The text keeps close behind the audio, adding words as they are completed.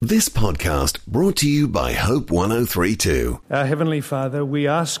This podcast brought to you by Hope 103.2. Our Heavenly Father, we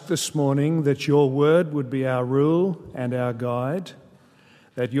ask this morning that your word would be our rule and our guide,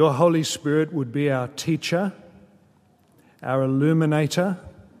 that your Holy Spirit would be our teacher, our illuminator,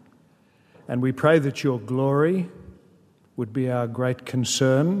 and we pray that your glory would be our great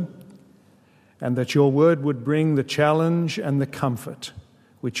concern, and that your word would bring the challenge and the comfort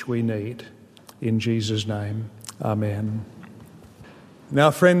which we need. In Jesus' name, amen. Now,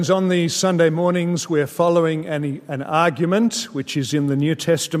 friends, on these Sunday mornings, we're following an argument which is in the New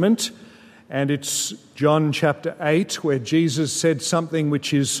Testament, and it's John chapter 8, where Jesus said something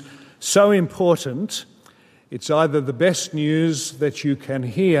which is so important. It's either the best news that you can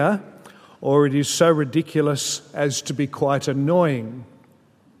hear, or it is so ridiculous as to be quite annoying.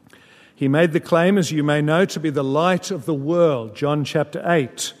 He made the claim, as you may know, to be the light of the world, John chapter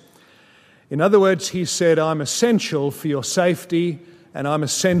 8. In other words, he said, I'm essential for your safety, and I'm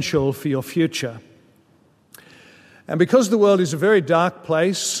essential for your future. And because the world is a very dark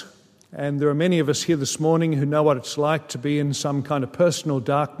place, and there are many of us here this morning who know what it's like to be in some kind of personal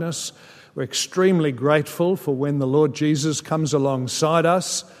darkness, we're extremely grateful for when the Lord Jesus comes alongside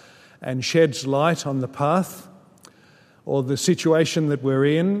us and sheds light on the path or the situation that we're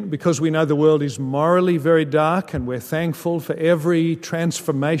in, because we know the world is morally very dark, and we're thankful for every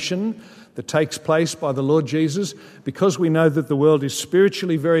transformation that takes place by the Lord Jesus, because we know that the world is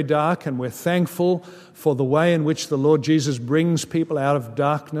spiritually very dark, and we're thankful for the way in which the Lord Jesus brings people out of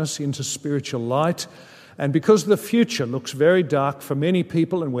darkness into spiritual light, and because the future looks very dark for many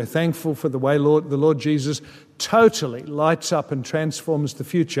people, and we're thankful for the way the Lord Jesus totally lights up and transforms the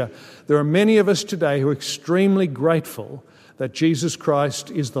future. There are many of us today who are extremely grateful that Jesus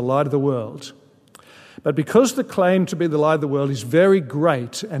Christ is the light of the world. But because the claim to be the light of the world is very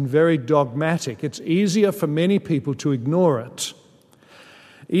great and very dogmatic, it's easier for many people to ignore it.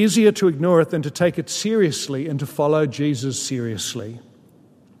 Easier to ignore it than to take it seriously and to follow Jesus seriously.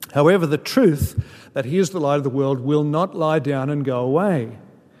 However, the truth that he is the light of the world will not lie down and go away.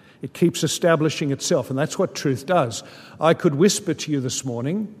 It keeps establishing itself, and that's what truth does. I could whisper to you this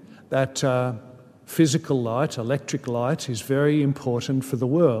morning that physical light, electric light, is very important for the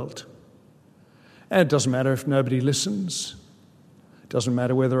world. And it doesn't matter if nobody listens. It doesn't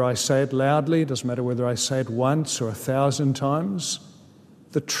matter whether I say it loudly. It doesn't matter whether I say it once or 1,000 times.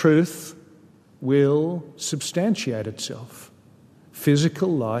 The truth will substantiate itself. Physical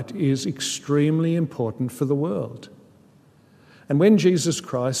light is extremely important for the world. And when Jesus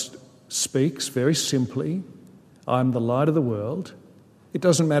Christ speaks very simply, I'm the light of the world, it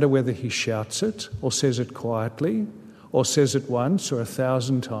doesn't matter whether he shouts it or says it quietly or says it once or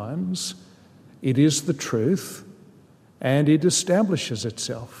 1,000 times. It is the truth, and it establishes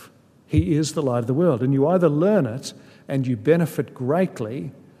itself. He is the light of the world, and you either learn it and you benefit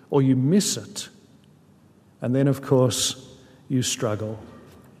greatly, or you miss it. And then, of course, you struggle.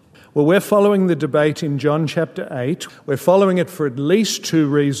 Well, we're following the debate in John chapter 8. We're following it for at least two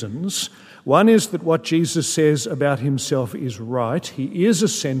reasons. One is that what Jesus says about himself is right. He is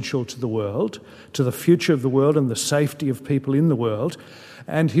essential to the world, to the future of the world and the safety of people in the world.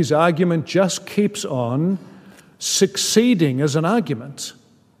 And his argument just keeps on succeeding as an argument.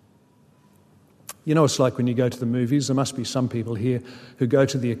 You know, it's like when you go to the movies. There must be some people here who go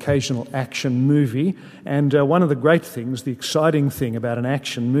to the occasional action movie. And one of the great things, the exciting thing about an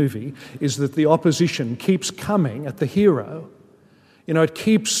action movie, is that the opposition keeps coming at the hero. You know, it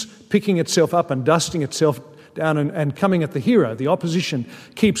keeps picking itself up and dusting itself down and coming at the hero. The opposition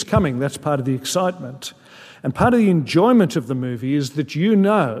keeps coming. That's part of the excitement. And part of the enjoyment of the movie is that you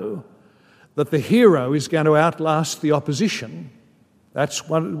know that the hero is going to outlast the opposition. That's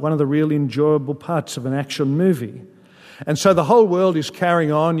one of the real enjoyable parts of an action movie. And so the whole world is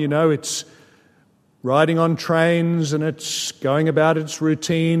carrying on, you know, it's riding on trains and it's going about its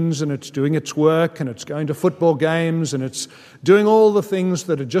routines and it's doing its work and it's going to football games and it's doing all the things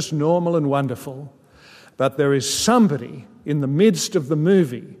that are just normal and wonderful. But there is somebody in the midst of the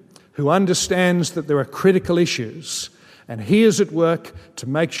movie who understands that there are critical issues, and he is at work to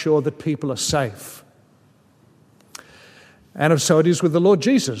make sure that people are safe. And so it is with the Lord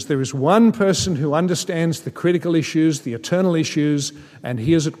Jesus. There is one person who understands the critical issues, the eternal issues, and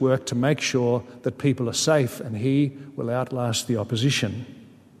he is at work to make sure that people are safe, and he will outlast the opposition.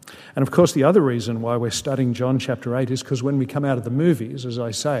 And of course, the other reason why we're studying John chapter 8 is because when we come out of the movies, as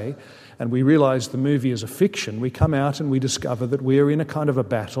I say, and we realize the movie is a fiction, we come out and we discover that we're in a kind of a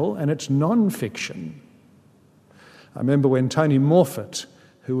battle, and it's non-fiction. I remember when Tony Morfitt,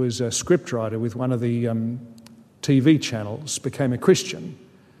 who was a scriptwriter with one of the TV channels, became a Christian.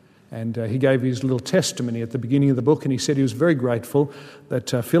 And he gave his little testimony at the beginning of the book, and he said he was very grateful that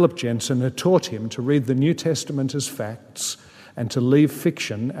Philip Jensen had taught him to read the New Testament as facts and to leave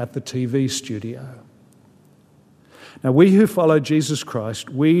fiction at the TV studio. Now, we who follow Jesus Christ,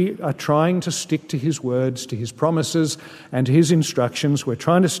 we are trying to stick to his words, to his promises, and to his instructions. We're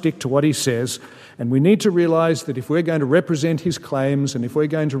trying to stick to what he says, and we need to realise that if we're going to represent his claims, and if we're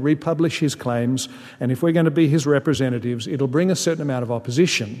going to republish his claims, and if we're going to be his representatives, it'll bring a certain amount of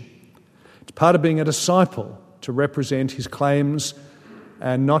opposition. It's part of being a disciple to represent his claims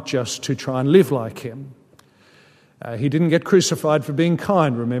and not just to try and live like him. He didn't get crucified for being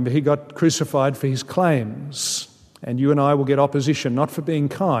kind, remember. He got crucified for his claims. And you and I will get opposition, not for being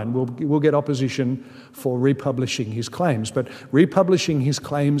kind. We'll get opposition for republishing his claims. But republishing his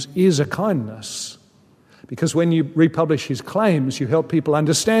claims is a kindness. Because when you republish his claims, you help people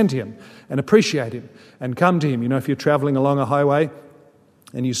understand him and appreciate him and come to him. You know, if you're travelling along a highway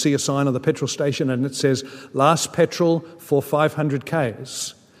and you see a sign on the petrol station and it says, last petrol for 500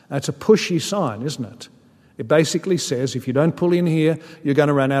 Ks. That's a pushy sign, isn't it? It basically says, if you don't pull in here, you're going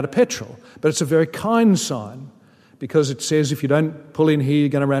to run out of petrol. But it's a very kind sign, because it says if you don't pull in here, you're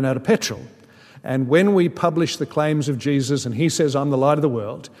going to run out of petrol. And when we publish the claims of Jesus and he says, I'm the light of the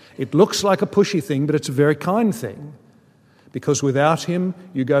world, it looks like a pushy thing, but it's a very kind thing. Because without him,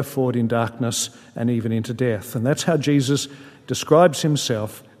 you go forward in darkness and even into death. And that's how Jesus describes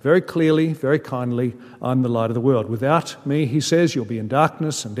himself very clearly, very kindly. I'm the light of the world. Without me, he says, you'll be in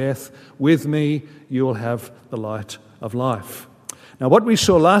darkness and death. With me, you'll have the light of life. Now, what we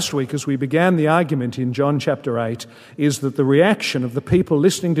saw last week as we began the argument in John chapter 8 is that the reaction of the people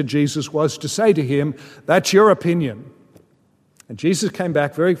listening to Jesus was to say to him, that's your opinion. And Jesus came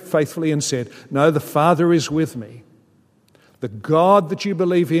back very faithfully and said, no, the Father is with me. The God that you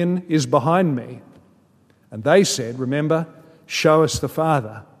believe in is behind me. And they said, remember, show us the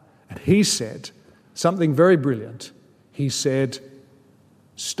Father. And he said something very brilliant. He said,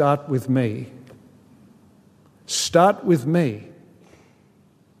 start with me. Start with me.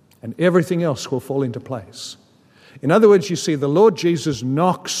 And everything else will fall into place. In other words, you see, the Lord Jesus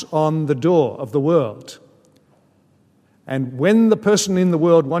knocks on the door of the world. And when the person in the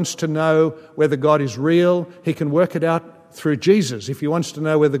world wants to know whether God is real, he can work it out through Jesus. If he wants to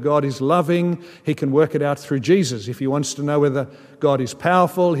know whether God is loving, he can work it out through Jesus. If he wants to know whether God is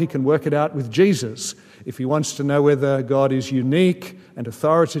powerful, he can work it out with Jesus. If he wants to know whether God is unique and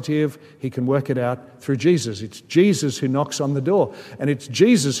authoritative, he can work it out through Jesus. It's Jesus who knocks on the door, and it's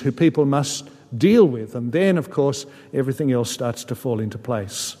Jesus who people must deal with. And then, of course, everything else starts to fall into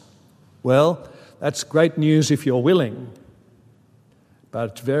place. Well, that's great news if you're willing,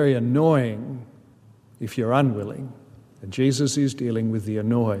 but it's very annoying if you're unwilling. And Jesus is dealing with the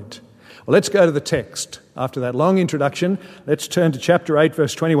annoyed. Well, let's go to the text. After that long introduction, let's turn to chapter 8,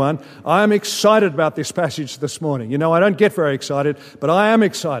 verse 21. I am excited about this passage this morning. You know, I don't get very excited, but I am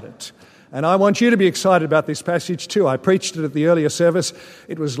excited. And I want you to be excited about this passage too. I preached it at the earlier service.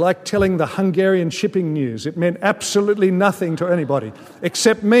 It was like telling the Hungarian shipping news. It meant absolutely nothing to anybody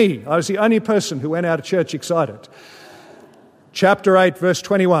except me. I was the only person who went out of church excited. Chapter 8, verse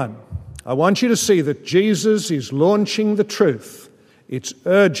 21. I want you to see that Jesus is launching the truth. It's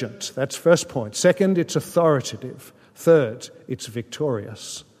urgent. That's first point. Second, it's authoritative. Third, it's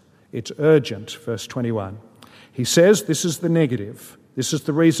victorious. It's urgent, verse 21. He says, this is the negative. This is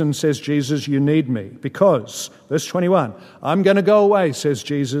the reason, says Jesus, you need me. Because, verse 21, I'm going to go away, says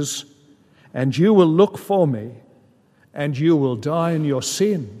Jesus, and you will look for me, and you will die in your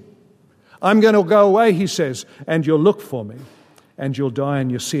sin. I'm going to go away, he says, and you'll look for me, and you'll die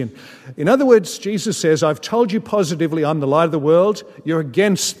in your sin. In other words, Jesus says, I've told you positively I'm the light of the world. You're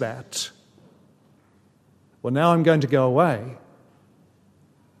against that. Well, now I'm going to go away,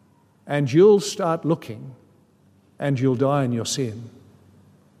 and you'll start looking, and you'll die in your sin.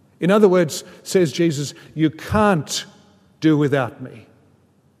 In other words, says Jesus, you can't do without me,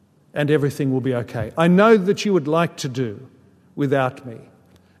 and everything will be okay. I know that you would like to do without me,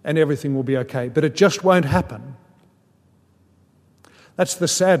 and everything will be okay, but it just won't happen. That's the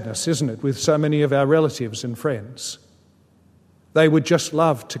sadness, isn't it, with so many of our relatives and friends. They would just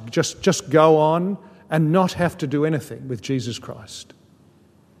love to just go on and not have to do anything with Jesus Christ.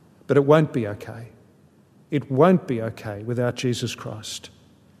 But it won't be okay. It won't be okay without Jesus Christ.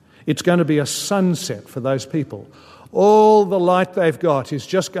 It's going to be a sunset for those people. All the light they've got is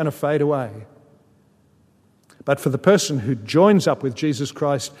just going to fade away. But for the person who joins up with Jesus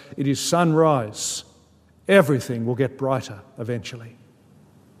Christ, it is sunrise. Everything will get brighter eventually.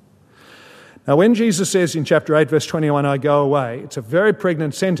 Now, when Jesus says in chapter 8, verse 21, I go away, it's a very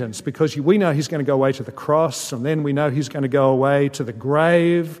pregnant sentence because we know he's going to go away to the cross, and then we know he's going to go away to the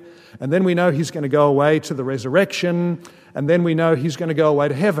grave, and then we know he's going to go away to the resurrection, and then we know he's going to go away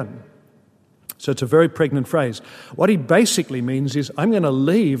to heaven. So it's a very pregnant phrase. What he basically means is, I'm going to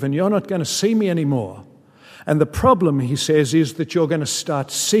leave and you're not going to see me anymore. And the problem, he says, is that you're going to start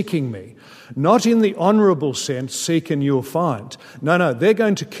seeking me. Not in the honourable sense, seek and you'll find. No, they're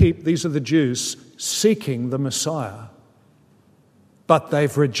going to keep, these are the Jews, seeking the Messiah. But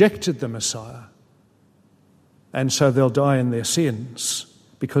they've rejected the Messiah. And so they'll die in their sins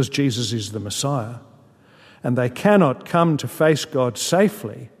because Jesus is the Messiah. And they cannot come to face God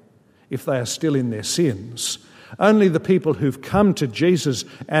safely if they are still in their sins. Only the people who've come to Jesus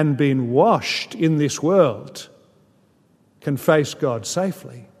and been washed in this world can face God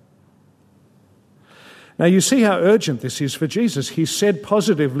safely. Now you see how urgent this is for Jesus. He said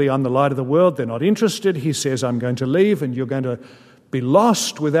positively, I'm the light of the world. They're not interested. He says, I'm going to leave and you're going to be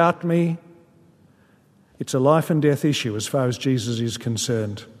lost without me. It's a life and death issue as far as Jesus is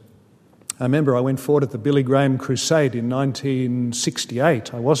concerned. I remember I went forward at the Billy Graham Crusade in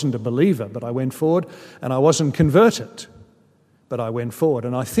 1968. I wasn't a believer, but I went forward, and I wasn't converted, but I went forward.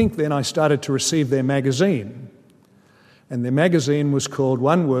 And I think then I started to receive their magazine. And their magazine was called,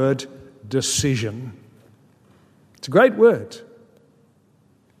 one word, decision. It's a great word.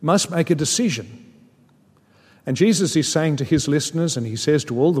 Must make a decision. And Jesus is saying to his listeners, and he says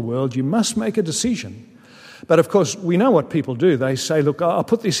to all the world, you must make a decision. But of course, we know what people do. They say, look, I'll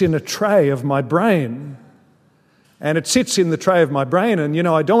put this in a tray of my brain. And it sits in the tray of my brain. And,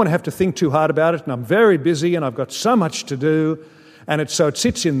 I don't want to have to think too hard about it. And I'm very busy and I've got so much to do. And so it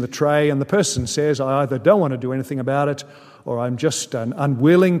sits in the tray. And the person says, I either don't want to do anything about it or I'm just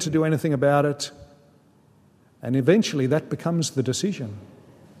unwilling to do anything about it. And eventually that becomes the decision.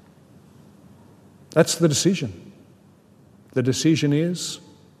 That's the decision. The decision is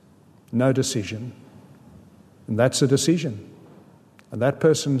no decision. And that's a decision. And that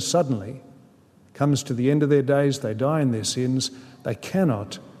person suddenly comes to the end of their days, they die in their sins, they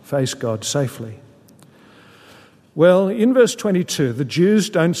cannot face God safely. Well, in verse 22, the Jews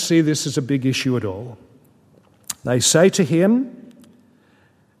don't see this as a big issue at all. They say to him,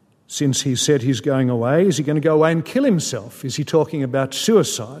 since he said he's going away, is he going to go away and kill himself? Is he talking about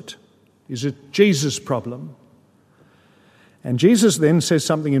suicide? Is it Jesus' problem? And Jesus then says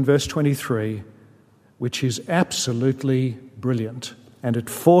something in verse 23, which is absolutely brilliant. And it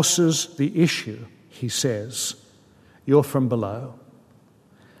forces the issue, he says. You're from below.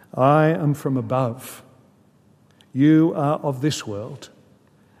 I am from above. You are of this world.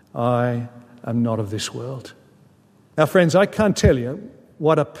 I am not of this world. Now, friends, I can't tell you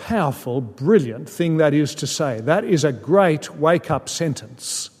what a powerful, brilliant thing that is to say. That is a great wake-up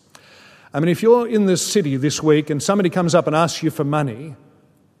sentence. I mean, if you're in this city this week and somebody comes up and asks you for money,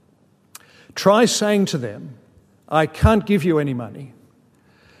 try saying to them, I can't give you any money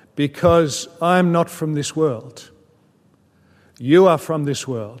because I'm not from this world. You are from this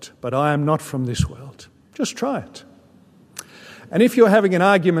world, but I am not from this world. Just try it. And if you're having an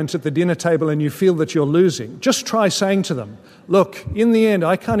argument at the dinner table and you feel that you're losing, just try saying to them, look, in the end,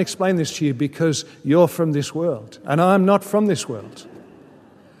 I can't explain this to you because you're from this world and I'm not from this world.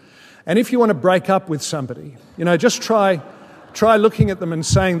 And if you want to break up with somebody, just try looking at them and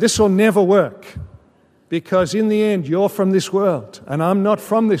saying, this will never work because in the end you're from this world and I'm not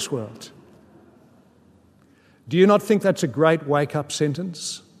from this world. Do you not think that's a great wake-up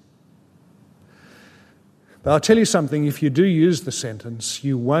sentence? But I'll tell you something, if you do use the sentence,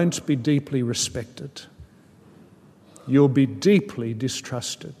 you won't be deeply respected. You'll be deeply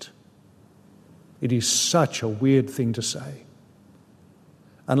distrusted. It is such a weird thing to say.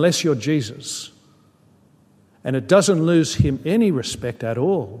 Unless you're Jesus. And it doesn't lose him any respect at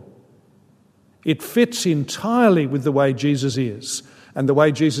all. It fits entirely with the way Jesus is and the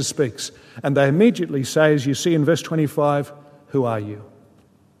way Jesus speaks. And they immediately say, as you see in verse 25, who are you?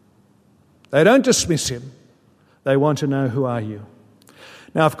 They don't dismiss him. They want to know, who are you?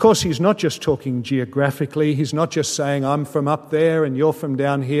 Now, of course, he's not just talking geographically. He's not just saying, I'm from up there and you're from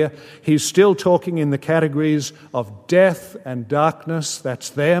down here. He's still talking in the categories of death and darkness. That's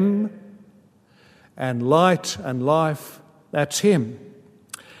them. And light and life, that's him.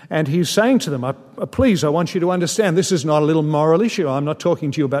 And he's saying to them, please, I want you to understand, this is not a little moral issue. I'm not talking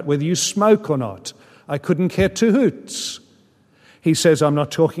to you about whether you smoke or not. I couldn't care two hoots. He says, I'm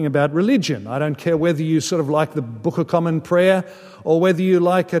not talking about religion. I don't care whether you sort of like the Book of Common Prayer or whether you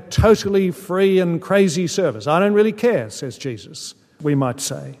like a totally free and crazy service. I don't really care, says Jesus, we might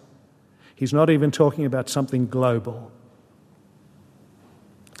say. He's not even talking about something global.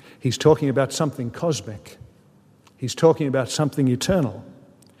 He's talking about something cosmic. He's talking about something eternal.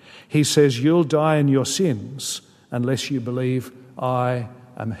 He says, you'll die in your sins unless you believe I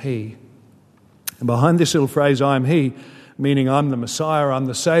am He. And behind this little phrase, I am He, meaning I'm the Messiah, I'm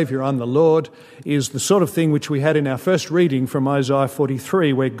the Saviour, I'm the Lord, is the sort of thing which we had in our first reading from Isaiah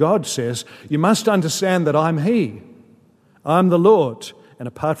 43, where God says, you must understand that I'm He. I'm the Lord, and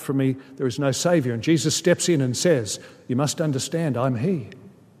apart from me, there is no Saviour. And Jesus steps in and says, you must understand I'm He.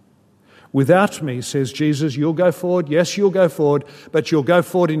 Without me, says Jesus, you'll go forward. Yes, you'll go forward, but you'll go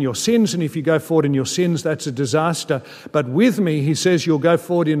forward in your sins. And if you go forward in your sins, that's a disaster. But with me, he says, you'll go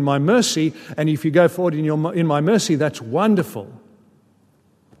forward in my mercy. And if you go forward in my mercy, that's wonderful.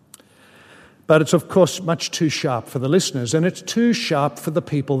 But it's, of course, much too sharp for the listeners, and it's too sharp for the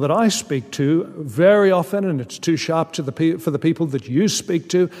people that I speak to very often, and it's too sharp for the people that you speak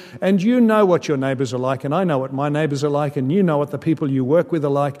to. And you know what your neighbours are like, and I know what my neighbours are like, and you know what the people you work with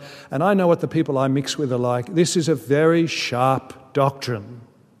are like, and I know what the people I mix with are like. This is a very sharp doctrine.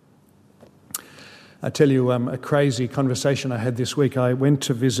 I tell you a crazy conversation I had this week. I went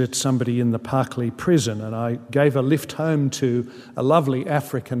to visit somebody in the Parkley prison, and I gave a lift home to a lovely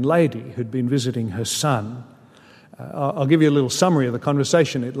African lady who'd been visiting her son. I'll give you a little summary of the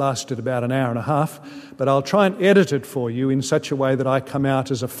conversation. It lasted about an hour and a half, but I'll try and edit it for you in such a way that I come out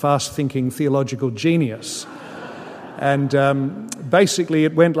as a fast-thinking theological genius. And basically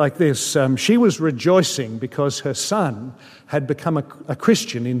it went like this. She was rejoicing because her son had become a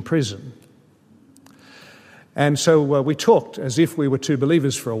Christian in prison. And so we talked as if we were two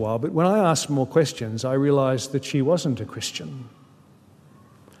believers for a while, but when I asked more questions, I realised that she wasn't a Christian.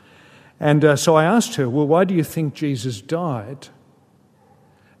 And so I asked her, well, why do you think Jesus died?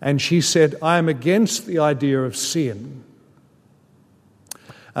 And she said, I am against the idea of sin.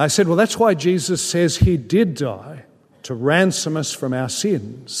 I said, well, that's why Jesus says he did die, to ransom us from our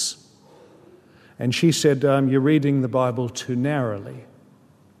sins. And she said, you're reading the Bible too narrowly.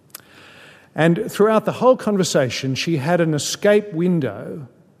 And throughout the whole conversation, she had an escape window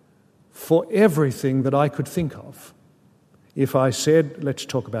for everything that I could think of. If I said, let's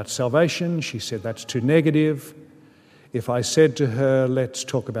talk about salvation, she said, that's too negative. If I said to her, let's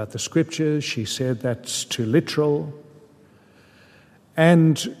talk about the Scriptures, she said, that's too literal.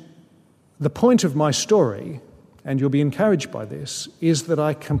 And the point of my story, and you'll be encouraged by this, is that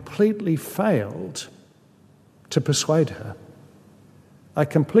I completely failed to persuade her. I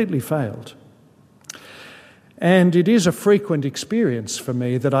completely failed. And it is a frequent experience for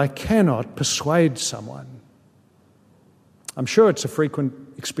me that I cannot persuade someone. I'm sure it's a frequent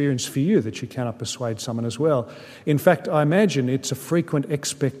experience for you that you cannot persuade someone as well. In fact, I imagine it's a frequent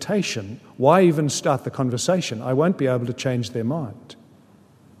expectation. Why even start the conversation? I won't be able to change their mind.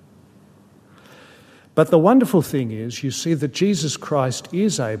 But the wonderful thing is, you see that Jesus Christ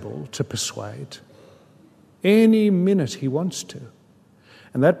is able to persuade any minute he wants to.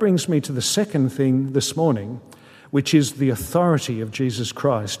 And that brings me to the second thing this morning, which is the authority of Jesus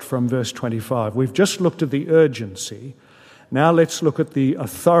Christ from verse 25. We've just looked at the urgency. Now let's look at the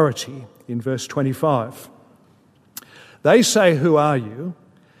authority in verse 25. They say, who are you?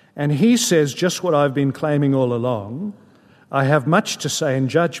 And he says just what I've been claiming all along. I have much to say in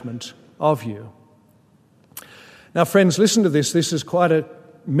judgment of you. Now, friends, listen to this. This is quite a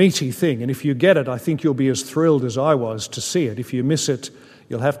meaty thing. And if you get it, I think you'll be as thrilled as I was to see it. If you miss it,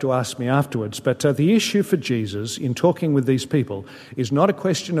 you'll have to ask me afterwards. But the issue for Jesus in talking with these people is not a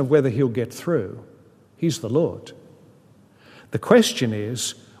question of whether he'll get through. He's the Lord. The question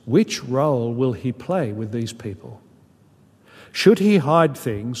is, which role will he play with these people? Should he hide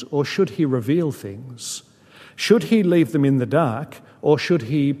things or should he reveal things? Should he leave them in the dark or should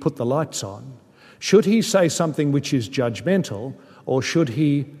he put the lights on? Should he say something which is judgmental or should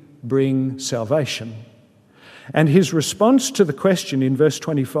he bring salvation? And his response to the question in verse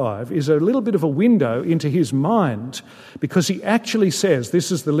 25 is a little bit of a window into his mind, because he actually says,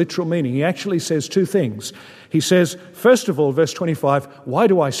 this is the literal meaning, he actually says two things. He says, first of all, verse 25, why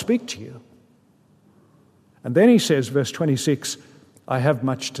do I speak to you? And then he says, verse 26, I have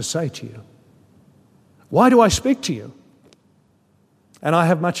much to say to you. Why do I speak to you? And I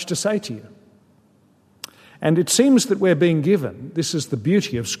have much to say to you. And it seems that we're being given, this is the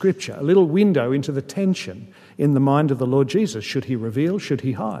beauty of Scripture, a little window into the tension in the mind of the Lord Jesus. Should he reveal? Should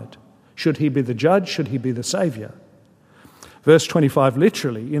he hide? Should he be the judge? Should he be the Saviour? Verse 25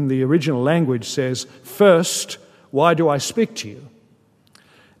 literally in the original language says, first, why do I speak to you?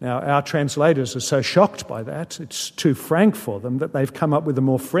 Now, our translators are so shocked by that, it's too frank for them, that they've come up with a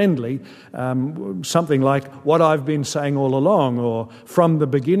more friendly, something like, what I've been saying all along, or from the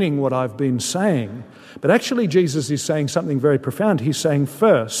beginning, what I've been saying. But actually, Jesus is saying something very profound. He's saying,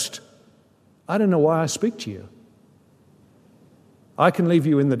 first, I don't know why I speak to you. I can leave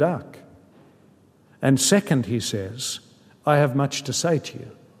you in the dark. And second, he says, I have much to say to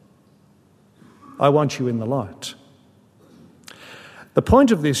you. I want you in the light. The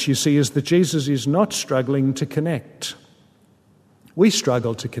point of this, you see, is that Jesus is not struggling to connect. We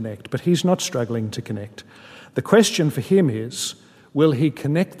struggle to connect, but he's not struggling to connect. The question for him is, will he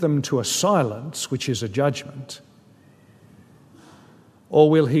connect them to a silence, which is a judgment, or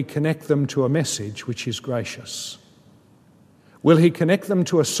will he connect them to a message, which is gracious? Will he connect them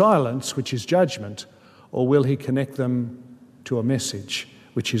to a silence, which is judgment, or will he connect them to a message,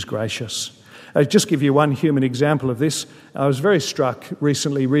 which is gracious? I'll just give you one human example of this. I was very struck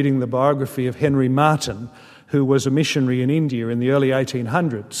recently reading the biography of Henry Martyn, who was a missionary in India in the early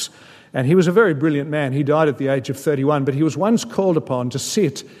 1800s. And he was a very brilliant man. He died at the age of 31, but he was once called upon to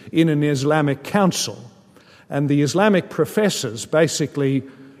sit in an Islamic council. And the Islamic professors basically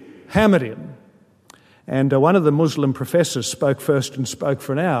hammered him. And one of the Muslim professors spoke first and spoke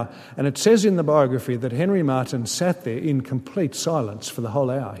for an hour. And it says in the biography that Henry Martyn sat there in complete silence for the whole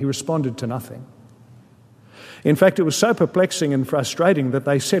hour. He responded to nothing. In fact, it was so perplexing and frustrating that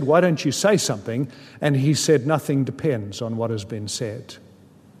they said, why don't you say something? And he said, nothing depends on what has been said.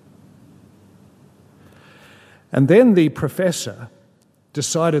 And then the professor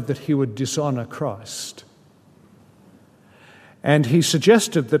decided that he would dishonour Christ. And he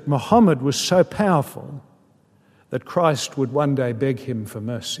suggested that Muhammad was so powerful that Christ would one day beg him for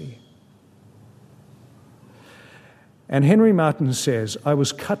mercy. And Henry Martyn says, I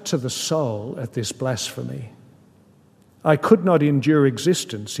was cut to the soul at this blasphemy. I could not endure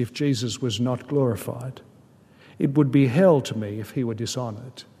existence if Jesus was not glorified. It would be hell to me if he were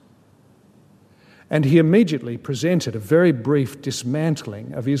dishonoured. And he immediately presented a very brief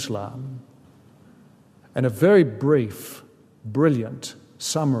dismantling of Islam and a very brief, brilliant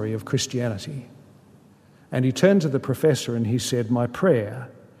summary of Christianity. And he turned to the professor and he said, my prayer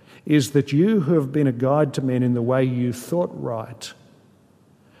is that you who have been a guide to men in the way you thought right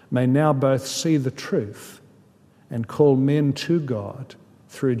may now both see the truth and call men to God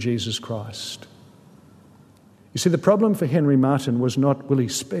through Jesus Christ. You see, the problem for Henry Martyn was not will he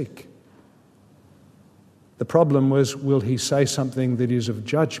speak. The problem was, will he say something that is of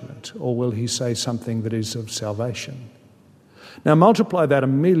judgment, or will he say something that is of salvation? Now multiply that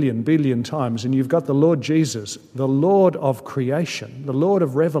 1,000,000 billion times and you've got the Lord Jesus, the Lord of creation, the Lord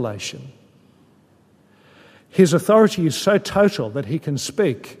of revelation. His authority is so total that he can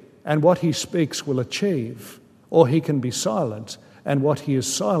speak and what he speaks will achieve, or he can be silent and what he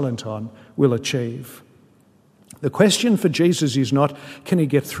is silent on will achieve. The question for Jesus is not, can he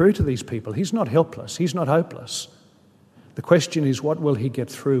get through to these people? He's not helpless. He's not hopeless. The question is, what will he get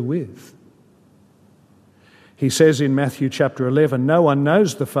through with? He says in Matthew chapter 11, no one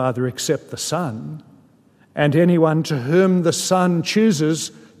knows the Father except the Son, and anyone to whom the Son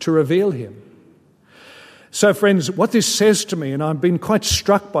chooses to reveal him. So friends, what this says to me, and I've been quite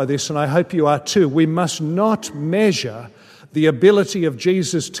struck by this, and I hope you are too, we must not measure the ability of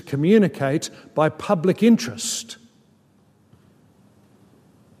Jesus to communicate by public interest.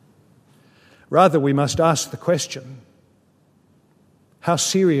 Rather, we must ask the question, how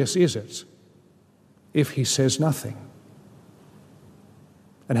serious is it if he says nothing?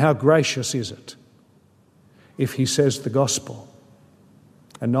 And how gracious is it if he says the gospel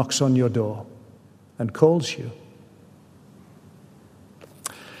and knocks on your door and calls you?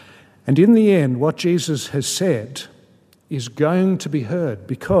 And in the end, what Jesus has said is going to be heard,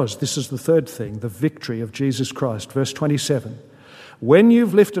 because this is the third thing, the victory of Jesus Christ. Verse 27, when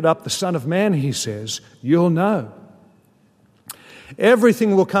you've lifted up the Son of Man, he says, you'll know.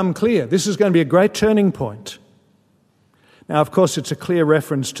 Everything will come clear. This is going to be a great turning point. Now, of course, it's a clear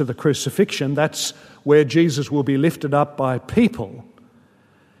reference to the crucifixion. That's where Jesus will be lifted up by people.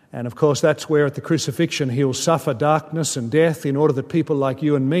 And of course, that's where at the crucifixion he'll suffer darkness and death in order that people like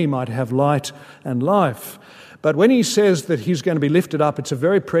you and me might have light and life. But when he says that he's going to be lifted up, it's a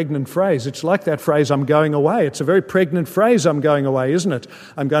very pregnant phrase. It's like that phrase, I'm going away. It's a very pregnant phrase, I'm going away, isn't it?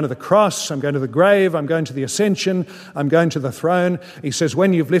 I'm going to the cross, I'm going to the grave, I'm going to the ascension, I'm going to the throne. He says,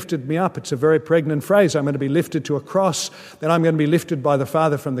 when you've lifted me up, it's a very pregnant phrase. I'm going to be lifted to a cross, then I'm going to be lifted by the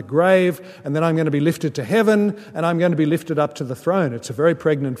Father from the grave, and then I'm going to be lifted to heaven, and I'm going to be lifted up to the throne. It's a very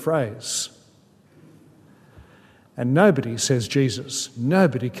pregnant phrase. And nobody, says Jesus,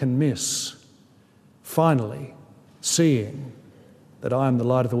 nobody can miss finally seeing that I am the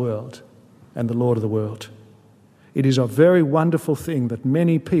light of the world and the Lord of the world. It is a very wonderful thing that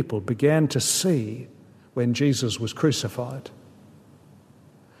many people began to see when Jesus was crucified.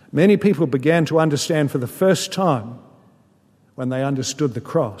 Many people began to understand for the first time when they understood the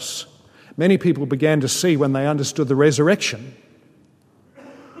cross. Many people began to see when they understood the resurrection.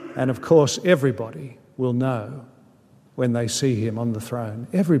 And of course, everybody will know when they see him on the throne.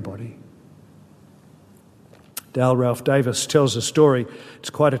 Everybody. Dale Ralph Davis tells a story. It's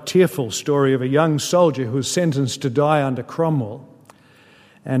quite a tearful story of a young soldier who was sentenced to die under Cromwell.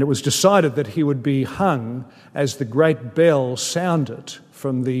 And it was decided that he would be hung as the great bell sounded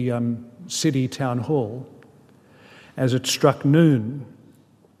from the city town hall as it struck noon.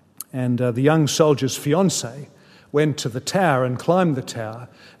 And the young soldier's fiancée went to the tower and climbed the tower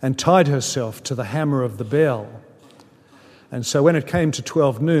and tied herself to the hammer of the bell. And so when it came to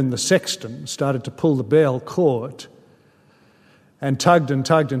 12 noon, the sexton started to pull the bell cord and tugged and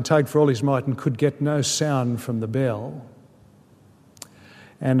tugged and tugged for all his might and could get no sound from the bell.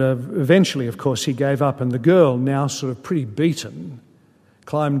 And eventually, of course, he gave up, and the girl, now sort of pretty beaten,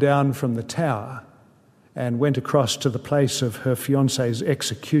 climbed down from the tower and went across to the place of her fiancé's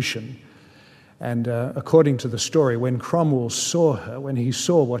execution. And according to the story, when Cromwell saw her, when he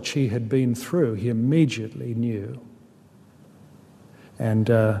saw what she had been through, he immediately knew and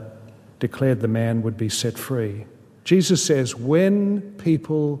declared the man would be set free. Jesus says, when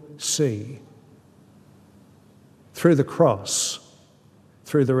people see through the cross,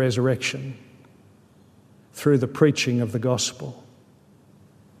 through the resurrection, through the preaching of the gospel,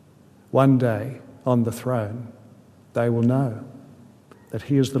 one day on the throne, they will know that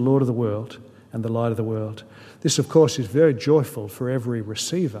he is the Lord of the world and the light of the world. This, of course, is very joyful for every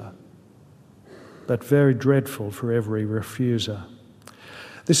receiver, but very dreadful for every refuser.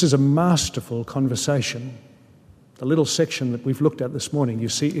 This is a masterful conversation. The little section that we've looked at this morning, you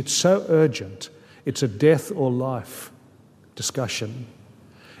see, it's so urgent. It's a death or life discussion.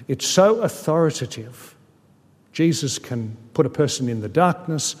 It's so authoritative. Jesus can put a person in the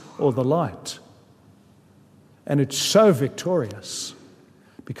darkness or the light. And it's so victorious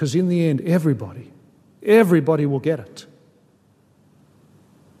because in the end, everybody will get it.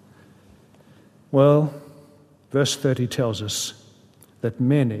 Well, verse 30 tells us that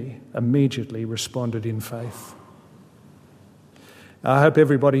many immediately responded in faith. I hope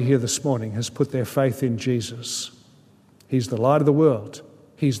everybody here this morning has put their faith in Jesus. He's the light of the world.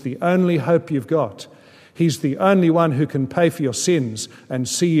 He's the only hope you've got. He's the only one who can pay for your sins and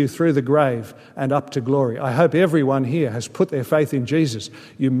see you through the grave and up to glory. I hope everyone here has put their faith in Jesus.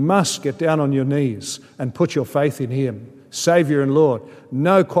 You must get down on your knees and put your faith in him, Saviour and Lord.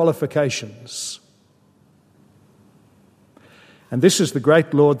 No qualifications. And this is the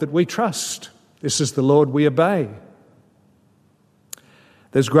great Lord that we trust. This is the Lord we obey.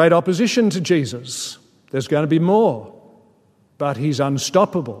 There's great opposition to Jesus. There's going to be more. But he's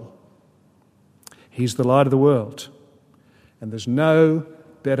unstoppable. He's the light of the world. And there's no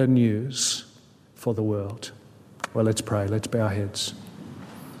better news for the world. Well, let's pray. Let's bow our heads.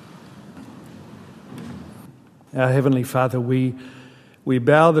 Our Heavenly Father, we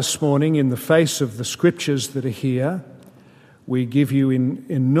bow this morning in the face of the scriptures that are here. We give you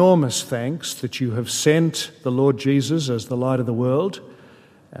enormous thanks that you have sent the Lord Jesus as the light of the world,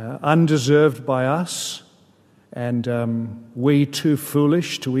 undeserved by us, and we too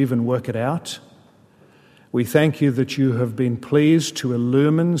foolish to even work it out. We thank you that you have been pleased to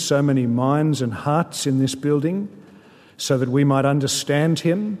illumine so many minds and hearts in this building so that we might understand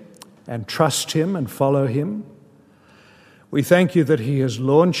him and trust him and follow him. We thank you that he has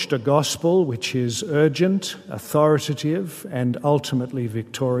launched a gospel which is urgent, authoritative, and ultimately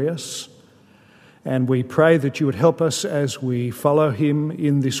victorious. And we pray that you would help us as we follow him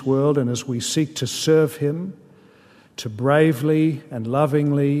in this world and as we seek to serve him, to bravely and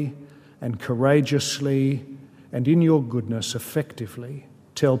lovingly and courageously and in your goodness effectively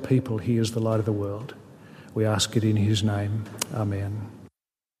tell people he is the light of the world. We ask it in his name. Amen.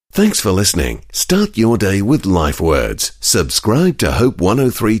 Thanks for listening. Start your day with life words. Subscribe to Hope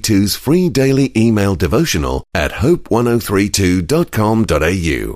 1032's free daily email devotional at hope1032.com.au.